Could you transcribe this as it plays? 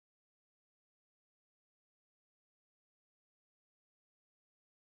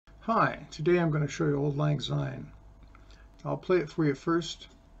Hi, today I'm going to show you Auld Lang Syne. I'll play it for you first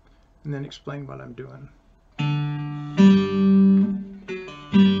and then explain what I'm doing.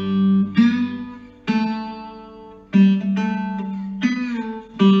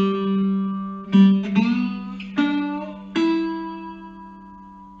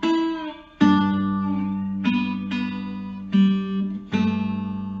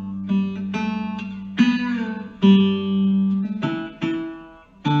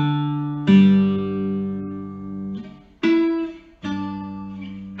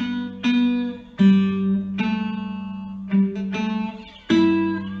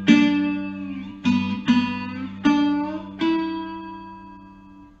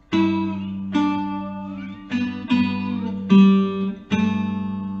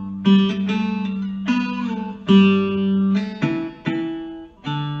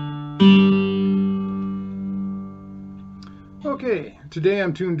 Okay, today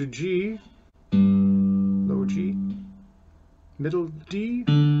I'm tuned to G, low G, middle D,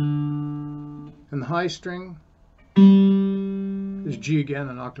 and the high string is G again,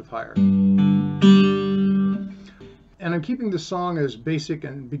 an octave higher. And I'm keeping the song as basic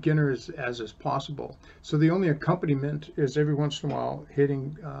and beginner as possible. So the only accompaniment is every once in a while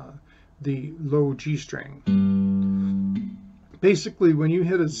hitting the low G string. Basically, when you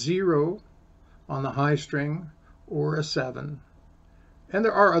hit a 0 on the high string or a 7, and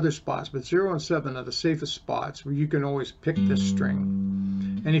there are other spots, but 0 and 7 are the safest spots where you can always pick this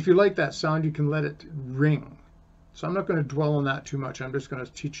string. And if you like that sound, you can let it ring. So I'm not going to dwell on that too much. I'm just going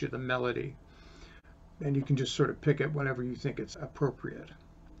to teach you the melody. And you can just sort of pick it whenever you think it's appropriate.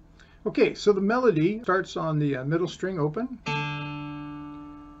 Okay, so the melody starts on the middle string open.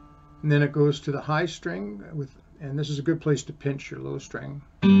 And then it goes to the high string, and this is a good place to pinch your low string.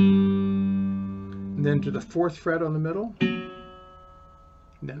 And then to the 4th fret on the middle. And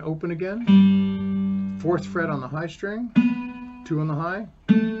then open again, 4th fret on the high string, 2 on the high,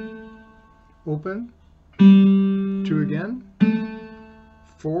 open, 2 again,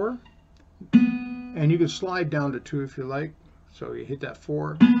 4, and you can slide down to 2 if you like. So you hit that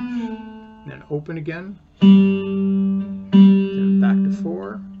 4, and then open again, then back to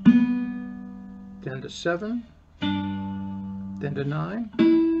 4, then to 7, then to 9,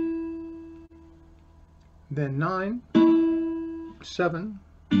 then 9, 7,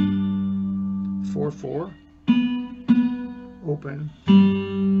 4, 4, open,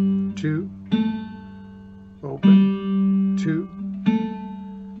 2, open, 2,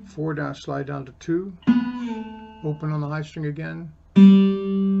 4 down, slide down to 2, open on the high string again,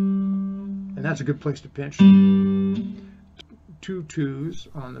 and that's a good place to pinch. 2 2s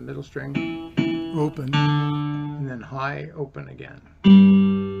on the middle string, open, and then high, open again.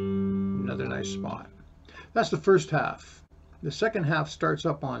 Another nice spot. That's the first half. The second half starts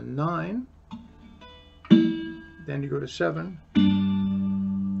up on 9, then you go to 7,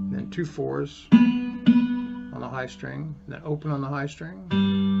 then 2 4s on the high string, then open on the high string,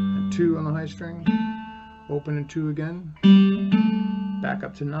 and 2 on the high string, open and 2 again, back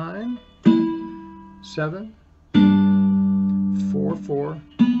up to 9, 7, 4 4,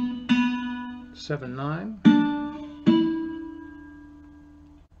 7 9,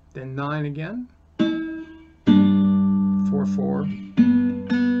 then 9 again, 4 4,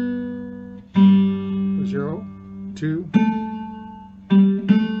 0, 2,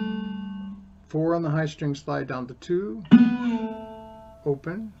 4 on the high string, slide down to 2,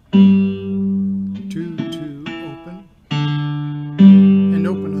 open, 2 2, open, and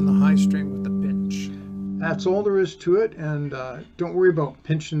open on the high string with the pinch. That's all there is to it, and don't worry about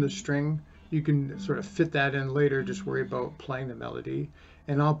pinching the string. You can sort of fit that in later, just worry about playing the melody.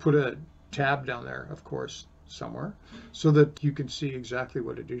 And I'll put a tab down there, of course, somewhere, so that you can see exactly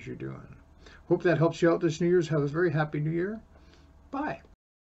what it is you're doing. Hope that helps you out this New Year's. Have a very happy New Year. Bye.